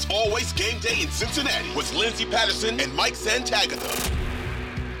is It's Always Game Day in Cincinnati with Lindsey Patterson and Mike Santagatha.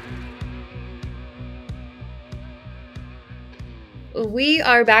 We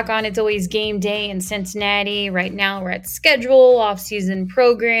are back on It's Always Game Day in Cincinnati. Right now we're at schedule, off-season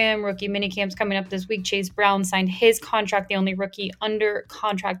program, rookie minicamps coming up this week. Chase Brown signed his contract, the only rookie under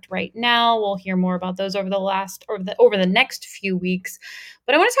contract right now. We'll hear more about those over the next few weeks.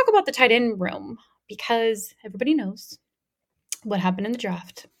 But I want to talk about the tight end room, because everybody knows what happened in the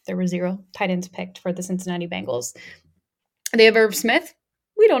draft. There were 0 tight ends picked for the Cincinnati Bengals. They have Irv Smith.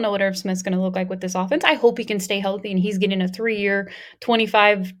 We don't know what Irv Smith's going to look like with this offense. I hope he can stay healthy and he's getting a 3-year,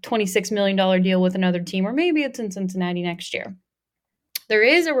 $26 million deal with another team, or maybe it's in Cincinnati next year. There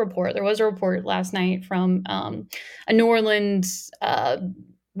was a report last night from a New Orleans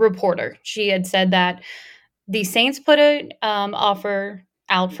reporter. She had said that the Saints put an offer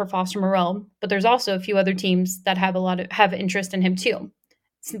out for Foster Moreau, but there's also a few other teams that have interest in him too.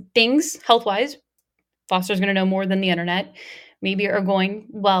 Things health-wise, Foster's going to know more than the internet. Maybe are going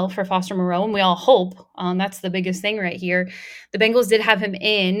well for Foster Moreau, and we all hope. That's the biggest thing right here. The Bengals did have him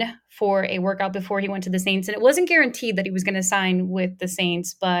in for a workout before he went to the Saints, and it wasn't guaranteed that he was going to sign with the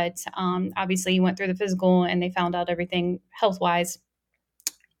Saints, but obviously he went through the physical, and they found out everything health-wise.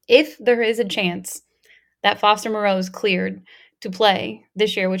 If there is a chance that Foster Moreau is cleared to play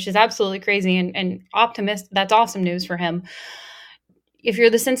this year, which is absolutely crazy and optimistic, that's awesome news for him. If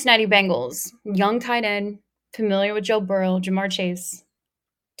you're the Cincinnati Bengals, young tight end, familiar with Joe Burrow, Jamar Chase,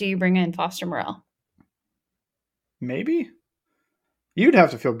 do you bring in Foster Moreau? Maybe. You'd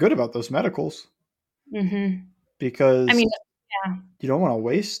have to feel good about those medicals. Mm-hmm. Because yeah. You don't want to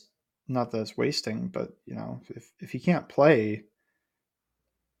waste, not that it's wasting, but if he can't play,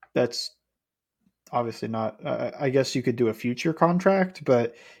 that's obviously not, I guess you could do a future contract,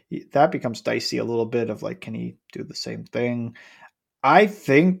 but that becomes dicey a little bit of like, can he do the same thing? I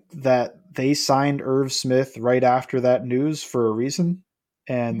think that they signed Irv Smith right after that news for a reason,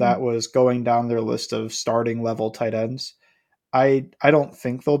 and that was going down their list of starting level tight ends. I don't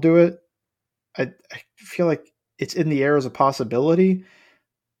think they'll do it. I feel like it's in the air as a possibility,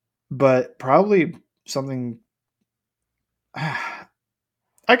 but probably something.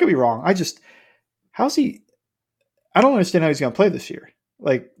 I could be wrong. How's he? I don't understand how he's going to play this year.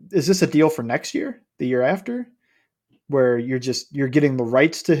 Like, is this a deal for next year, the year after? Where you're getting the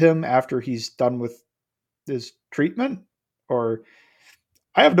rights to him after he's done with his treatment, or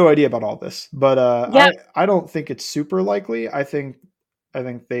I have no idea about all this, but I don't think it's super likely. I think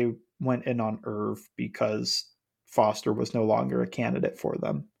they went in on Irv because Foster was no longer a candidate for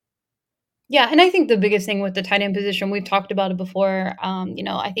them. Yeah, and I think the biggest thing with the tight end position, we've talked about it before.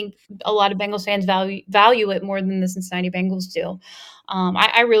 I think a lot of Bengals fans value it more than the Cincinnati Bengals do.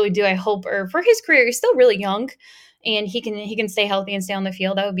 I really do. I hope Irv, for his career, he's still really young, and he can stay healthy and stay on the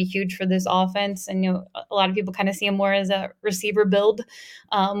field. That would be huge for this offense. And a lot of people kind of see him more as a receiver build,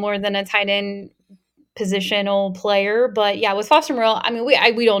 more than a tight end positional player. But yeah, with Foster Moreau, I mean,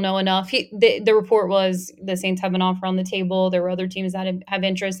 we don't know enough. The report was the Saints have an offer on the table. There were other teams that have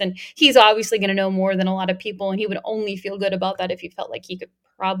interest, and he's obviously going to know more than a lot of people. And he would only feel good about that if he felt like he could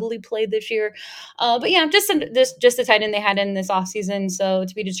probably play this year. But yeah, just a tight end they had in this offseason. So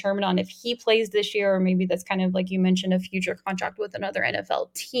to be determined on if he plays this year, or maybe that's kind of like you mentioned, a future contract with another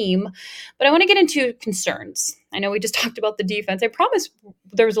NFL team. But I want to get into concerns. I know we just talked about the defense. I promise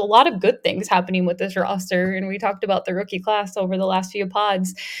there's a lot of good things happening with this roster, and we talked about the rookie class over the last few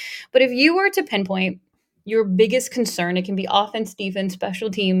pods. But if you were to pinpoint your biggest concern, it can be offense, defense, special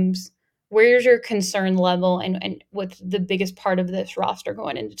teams. Where's your concern level and what's the biggest part of this roster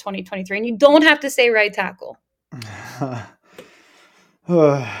going into 2023? And you don't have to say right tackle.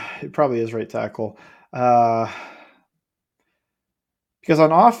 It probably is right tackle. Because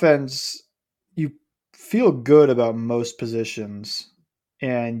on offense, you feel good about most positions,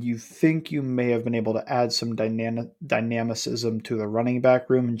 and you think you may have been able to add some dynamicism to the running back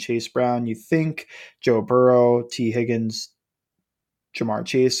room in Chase Brown. You think Joe Burrow, T. Higgins, Jamar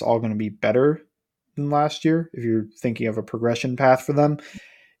Chase all going to be better than last year. If you're thinking of a progression path for them,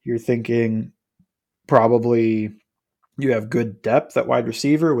 you're thinking probably you have good depth at wide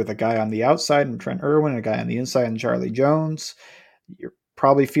receiver with a guy on the outside and Trent Irwin, and a guy on the inside and Charlie Jones. You're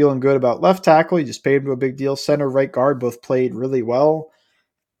probably feeling good about left tackle. You just paid him a big deal. Center, right guard, both played really well.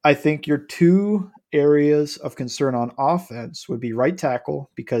 I think your two areas of concern on offense would be right tackle,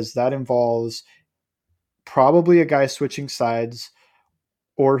 because that involves probably a guy switching sides,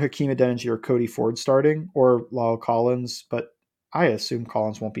 or Hakeem Adeniji or Cody Ford starting, or Lyle Collins, but I assume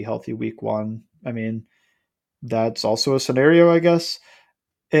Collins won't be healthy week one. I mean, that's also a scenario, I guess.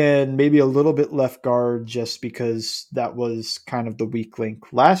 And maybe a little bit left guard, just because that was kind of the weak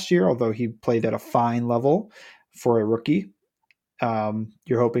link last year, although he played at a fine level for a rookie.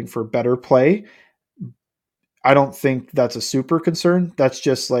 You're hoping for better play. I don't think that's a super concern. That's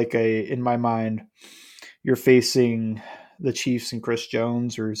just like in my mind, you're facing the Chiefs and Chris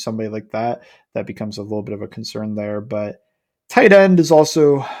Jones or somebody like that. That becomes a little bit of a concern there. But tight end is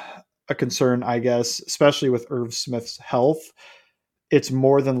also a concern, I guess, especially with Irv Smith's health. It's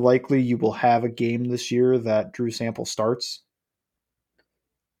more than likely you will have a game this year that Drew Sample starts.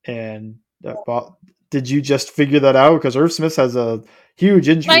 And did you just figure that out? Because Irv Smith has a huge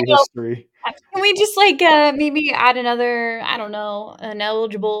injury history. Can we just maybe add another, I don't know, an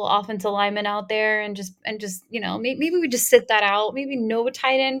eligible offensive lineman out there and just maybe we just sit that out. Maybe no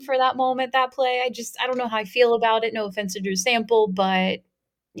tight end for that moment, that play. I don't know how I feel about it. No offense to Drew Sample, but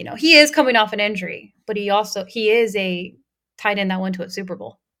he is coming off an injury, but he is a tight end that went to a Super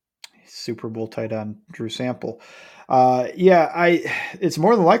Bowl. Super Bowl tight end Drew Sample. It's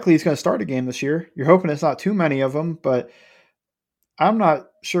more than likely he's going to start a game this year. You're hoping it's not too many of them, but I'm not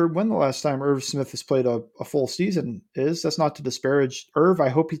sure when the last time Irv Smith has played a full season is. That's not to disparage Irv. I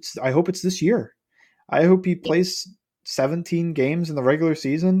hope it's this year. I hope he plays 17 games in the regular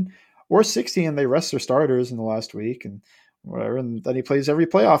season, or 16 and they rest their starters in the last week and whatever, and then he plays every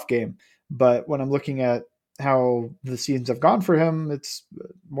playoff game. But when I'm looking at how the seasons have gone for him, it's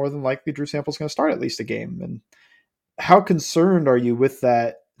more than likely Drew Sample's going to start at least a game. And how concerned are you with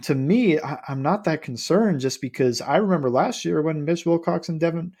that? To me, I'm not that concerned, just because I remember last year when Mitch Wilcox and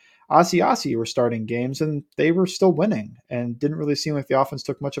Devin Asiasi were starting games and they were still winning and didn't really seem like the offense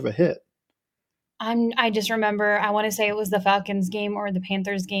took much of a hit. I just remember, I want to say it was the Falcons game or the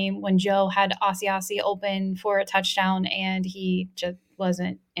Panthers game when Joe had Asiasi open for a touchdown and he just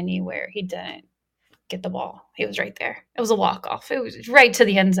wasn't anywhere. He didn't get the ball. He was right there. It was a walk-off. It was right to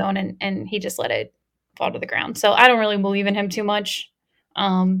the end zone and he just let it fall to the ground. So I don't really believe in him too much.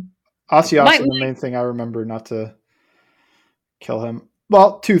 Asiasi, the main thing I remember, not to kill him.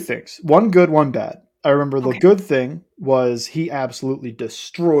 Well, two things. One good, one bad. I remember the good thing was he absolutely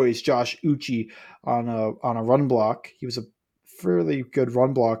destroys Josh Uche on a run block. He was a fairly good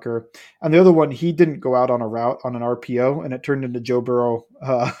run blocker. And the other one, he didn't go out on a route on an RPO, and it turned into Joe Burrow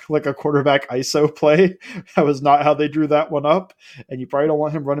like a quarterback ISO play. That was not how they drew that one up, and you probably don't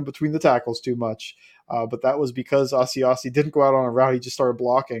want him running between the tackles too much. But that was because Asiasi didn't go out on a route. He just started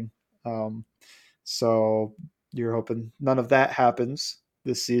blocking. So you're hoping none of that happens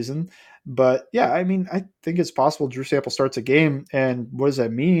this season. But yeah, I mean, I think it's possible Drew Sample starts a game. And what does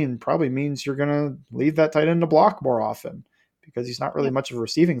that mean? Probably means you're going to leave that tight end to block more often, because he's not really much of a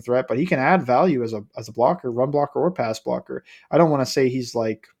receiving threat, but he can add value as a blocker, run blocker, or pass blocker. I don't want to say he's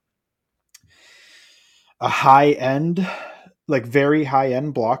like a high end, like very high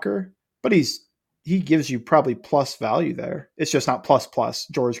end blocker, but he gives you probably plus value there. It's just not plus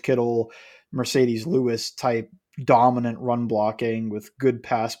George Kittle, Mercedes Lewis type dominant run blocking with good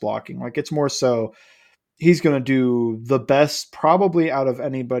pass blocking. Like, it's more so he's going to do the best probably out of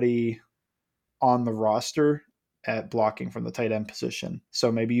anybody on the roster at blocking from the tight end position.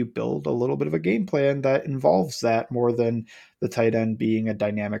 So maybe you build a little bit of a game plan that involves that more than the tight end being a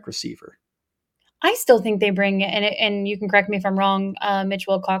dynamic receiver. I still think they bring and you can correct me if I'm wrong, Mitch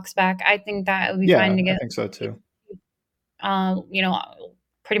Wilcox back. I think that would be Yeah, fine to I get, think so too. you know,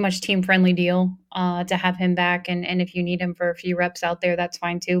 pretty much team friendly deal to have him back. And if you need him for a few reps out there, that's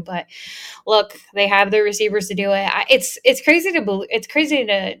fine too. But look, they have the receivers to do it. It's crazy it's crazy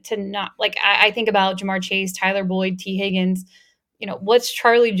to not like. I think about Jamar Chase, Tyler Boyd, T Higgins. You know, what's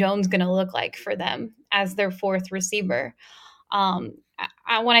Charlie Jones going to look like for them as their fourth receiver?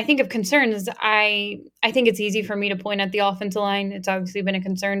 When I think of concerns, I think it's easy for me to point at the offensive line. It's obviously been a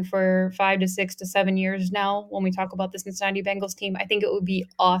concern for 5 to 6 to 7 years now. When we talk about the Cincinnati Bengals team, I think it would be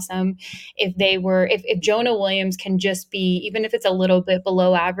awesome if if Jonah Williams can just be, even if it's a little bit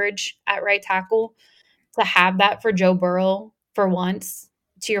below average at right tackle, to have that for Joe Burrow for once,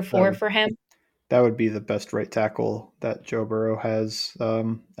 tier 4 for him. That would be the best right tackle that Joe Burrow has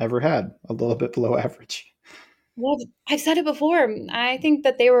ever had, a little bit below average. Well, I've said it before. I think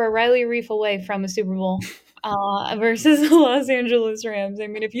that they were a Riley Reef away from a Super Bowl versus the Los Angeles Rams. I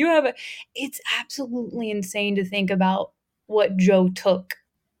mean, it's absolutely insane to think about what Joe took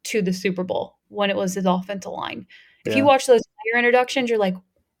to the Super Bowl when it was his offensive line. If you watch those player introductions, you're like,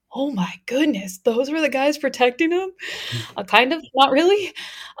 oh my goodness, those were the guys protecting him? Kind of, not really.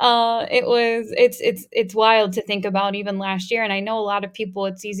 It's wild to think about even last year. And I know a lot of people,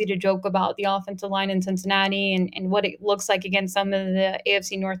 it's easy to joke about the offensive line in Cincinnati and what it looks like against some of the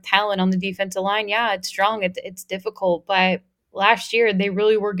AFC North talent on the defensive line. Yeah, it's strong. It's difficult, but last year they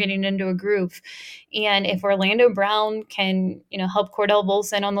really were getting into a groove. And if Orlando Brown can, help Cordell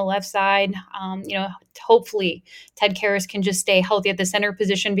Volson on the left side, hopefully Ted Karras can just stay healthy at the center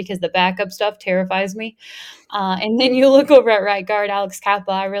position because the backup stuff terrifies me. And then you look over at right guard, Alex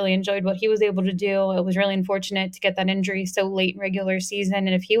Kappa. I really enjoyed what he was able to do. It was really unfortunate to get that injury so late in regular season.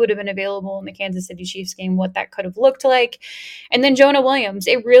 And if he would have been available in the Kansas City Chiefs game, what that could have looked like. And then Jonah Williams.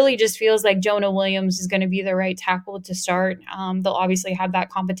 It really just feels like Jonah Williams is going to be the right tackle to start. They'll obviously have that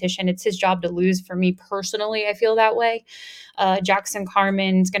competition. It's his job to lose. For me personally, I feel that way. Jackson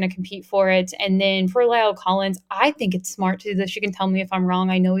Carman's going to compete for it. And then for Lyle Collins, I think it's smart to do this. You can tell me if I'm wrong.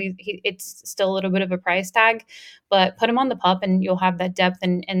 I know it's still a little bit of a price tag, but put him on the pup and you'll have that depth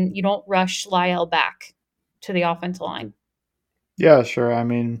and you don't rush Lyle back to the offensive line. Yeah, sure. I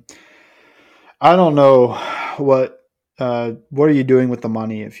mean, I don't know what are you doing with the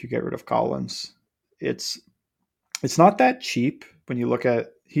money if you get rid of Collins? It's not that cheap when you look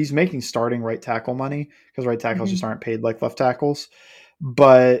at he's making starting right tackle money because right tackles just aren't paid like left tackles.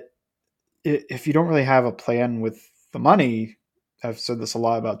 But if you don't really have a plan with the money, I've said this a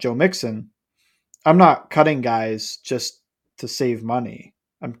lot about Joe Mixon. I'm not cutting guys just to save money.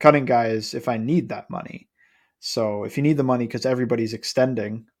 I'm cutting guys if I need that money. So if you need the money because everybody's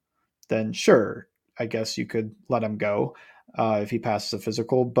extending, then sure, I guess you could let him go if he passes a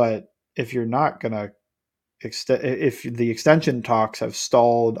physical. But if you're not going to if the extension talks have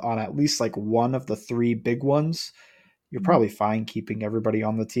stalled on at least like one of the three big ones, you're probably fine keeping everybody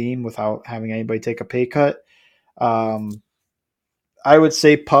on the team without having anybody take a pay cut. I would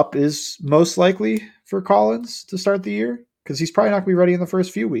say Pup is most likely for Collins to start the year because he's probably not going to be ready in the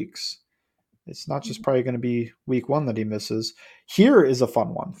first few weeks. It's not just probably going to be week 1 that he misses. Here is a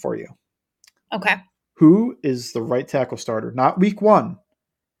fun one for you. Okay. Who is the right tackle starter? Not week 1,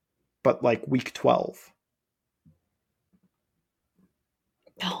 but like week 12.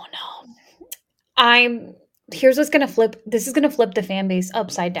 Oh no. Here's what's going to flip. This is going to flip the fan base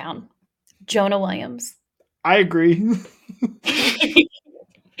upside down. Jonah Williams. I agree.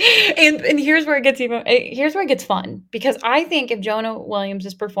 and here's where it gets fun because I think if Jonah Williams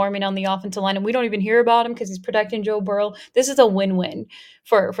is performing on the offensive line and we don't even hear about him because he's protecting Joe Burrow, this is a win-win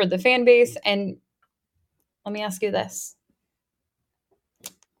for the fan base. And let me ask you this.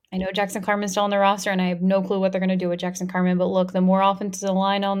 I know Jackson Carman's still on the roster, and I have no clue what they're going to do with Jackson Carman. But look, the more offensive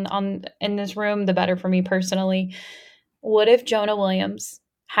line on in this room, the better for me personally. What if Jonah Williams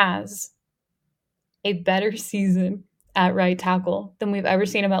has a better season at right tackle than we've ever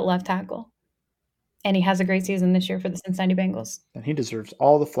seen him at left tackle, and he has a great season this year for the Cincinnati Bengals? And he deserves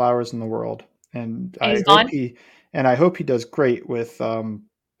all the flowers in the world. And he's I hope he does great with I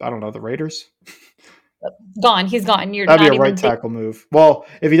don't know, the Raiders. Gone. He's gone. That'd be a right tackle move. Well,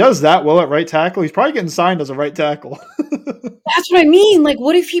 if he does that well at right tackle, he's probably getting signed as a right tackle. That's what I mean. Like,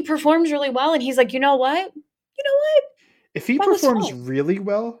 what if he performs really well and he's like, you know what? If he performs really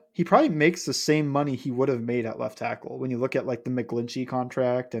well, he probably makes the same money he would have made at left tackle. When you look at like the McGlinchey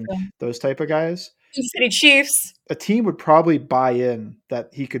contract and those type of guys, Kansas City Chiefs, a team would probably buy in that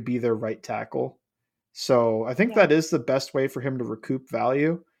he could be their right tackle. So I think Yeah. that is the best way for him to recoup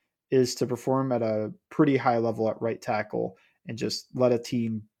value, is to perform at a pretty high level at right tackle and just let a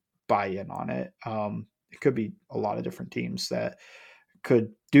team buy in on it. It could be a lot of different teams that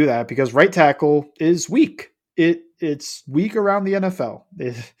could do that because right tackle is weak. It's weak around the NFL.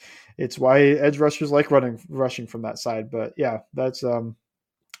 It's why edge rushers like rushing from that side. But yeah,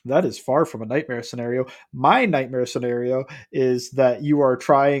 that is far from a nightmare scenario. My nightmare scenario is that you are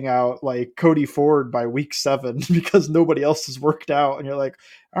trying out like Cody Ford by week 7 because nobody else has worked out. And you're like,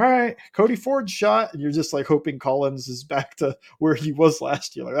 all right, Cody Ford's shot. And you're just like hoping Collins is back to where he was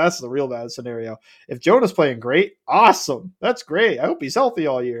last year. Like, that's the real bad scenario. If Jonah's playing great, awesome. That's great. I hope he's healthy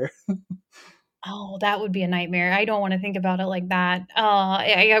all year. Oh, that would be a nightmare. I don't want to think about it like that.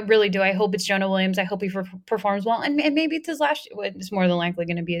 I really do. I hope it's Jonah Williams. I hope he performs well, and maybe it's his last. It's more than likely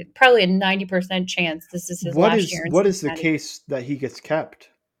going to be probably a 90% chance this is his last year in What is the Cincinnati. case that he gets kept?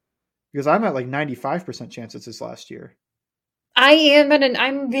 Because I'm at like 95% chance it's his last year.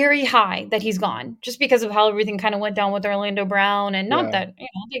 I'm very high that he's gone, just because of how everything kind of went down with Orlando Brown, and not Yeah. that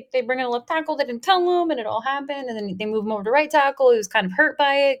they bring in a left tackle, they didn't tell him, and it all happened, and then they move him over to right tackle. He was kind of hurt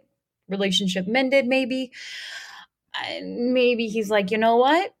by it. Relationship mended, maybe. Maybe he's like, you know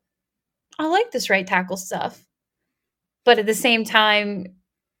what? I like this right tackle stuff. But at the same time,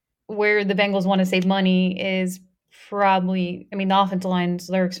 where the Bengals want to save money is probably, I mean, the offensive lines,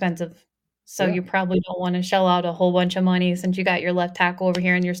 they're expensive. So Yeah. you probably don't want to shell out a whole bunch of money since you got your left tackle over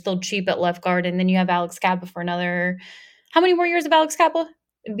here and you're still cheap at left guard. And then you have Alex Kappa for another, how many more years of Alex Kappa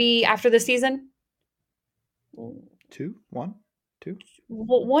be after the season? 2, 1, 2.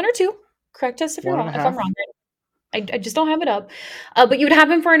 1 or 2. Correct us if you're One and wrong, a if I'm half. wrong. I just don't have it up. But you would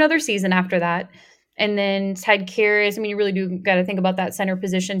have him for another season after that. And then Ted Karras, I mean, you really do got to think about that center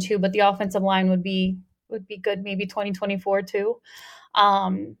position too, but the offensive line would be good, maybe 2024 too.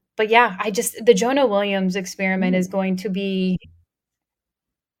 But yeah, the Jonah Williams experiment is going to be,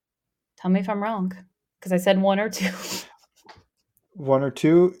 tell me if I'm wrong, because I said 1 or 2. 1 or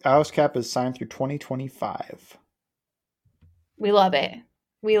 2. Alex Cap is signed through 2025. We love it.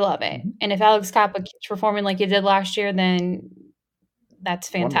 We love it. And if Alex Kappa keeps performing like he did last year, then that's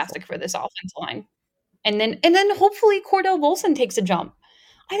fantastic for this offensive line. And then hopefully Cordell Volson takes a jump.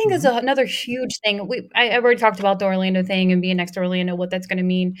 I think that's another huge thing. I've already talked about the Orlando thing and being next to Orlando, what that's going to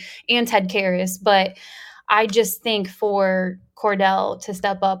mean, and Ted Karras. But I just think for Cordell to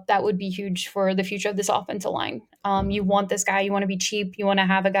step up, that would be huge for the future of this offensive line. You want this guy. You want to be cheap. You want to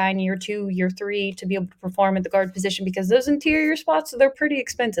have a guy in year 2, year 3 to be able to perform at the guard position because those interior spots, they're pretty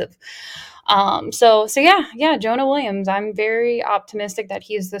expensive. So yeah, Jonah Williams. I'm very optimistic that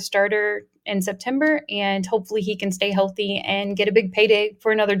he is the starter in September, and hopefully he can stay healthy and get a big payday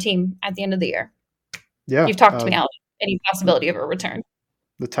for another team at the end of the year. Yeah. You've talked me out any possibility of a return.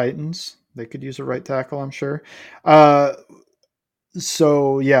 The Titans, they could use a right tackle, I'm sure.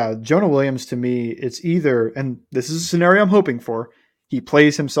 So yeah, Jonah Williams to me, it's either, and this is a scenario I'm hoping for, he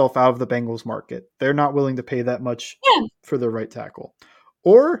plays himself out of the Bengals market. They're not willing to pay that much for their right tackle.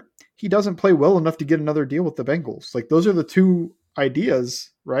 Or he doesn't play well enough to get another deal with the Bengals. Like those are the two ideas,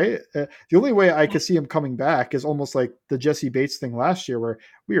 right? The only way I could see him coming back is almost like the Jesse Bates thing last year where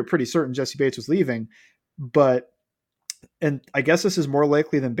we were pretty certain Jesse Bates was leaving, and I guess this is more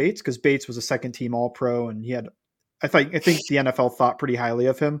likely than Bates because Bates was a second team All-Pro and he had, I think the NFL thought pretty highly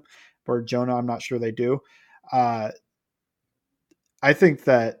of him, where Jonah, I'm not sure they do. I think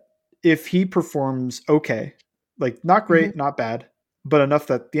that if he performs okay, like not great, not bad, but enough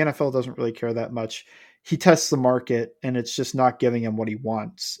that the NFL doesn't really care that much, he tests the market and it's just not giving him what he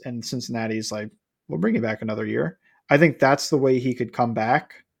wants. And Cincinnati's like, we'll bring you back another year. I think that's the way he could come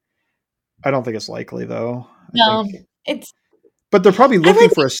back. I don't think it's likely though. But they're probably looking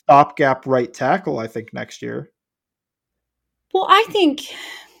for a stopgap right tackle, I think, next year. Well, I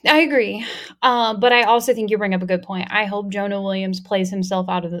agree. But I also think you bring up a good point. I hope Jonah Williams plays himself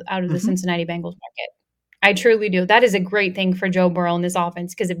out of the Cincinnati Bengals market. I truly do. That is a great thing for Joe Burrow in this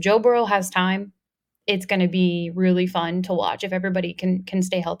offense because if Joe Burrow has time, it's going to be really fun to watch if everybody can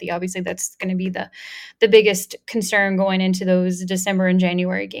stay healthy. Obviously, that's going to be the biggest concern going into those December and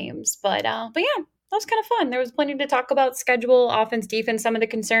January games. But yeah, that was kind of fun. There was plenty to talk about: schedule, offense, defense, some of the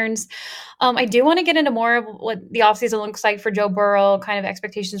concerns. I do want to get into more of what the offseason looks like for Joe Burrow, kind of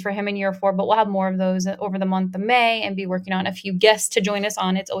expectations for him in year 4, but we'll have more of those over the month of May and be working on a few guests to join us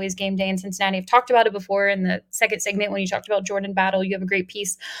on It's Always Game Day in Cincinnati. I've talked about it before in the second segment when you talked about Jordan Battle. You have a great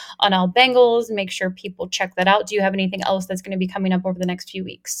piece on all Bengals. Make sure people check that out. Do you have anything else that's going to be coming up over the next few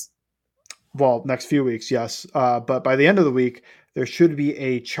weeks? Well, next few weeks, yes. But by the end of the week, there should be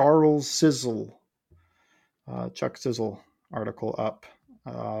a Chuck Sizzle article up.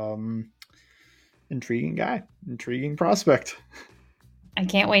 intriguing guy, intriguing prospect. I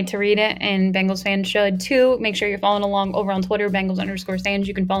can't wait to read it, and Bengals fans should too. Make sure you're following along over on Twitter, Bengals_stands.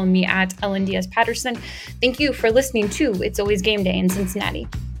 You can follow me at LNDS Patterson. Thank you for listening to It's Always Game Day in Cincinnati.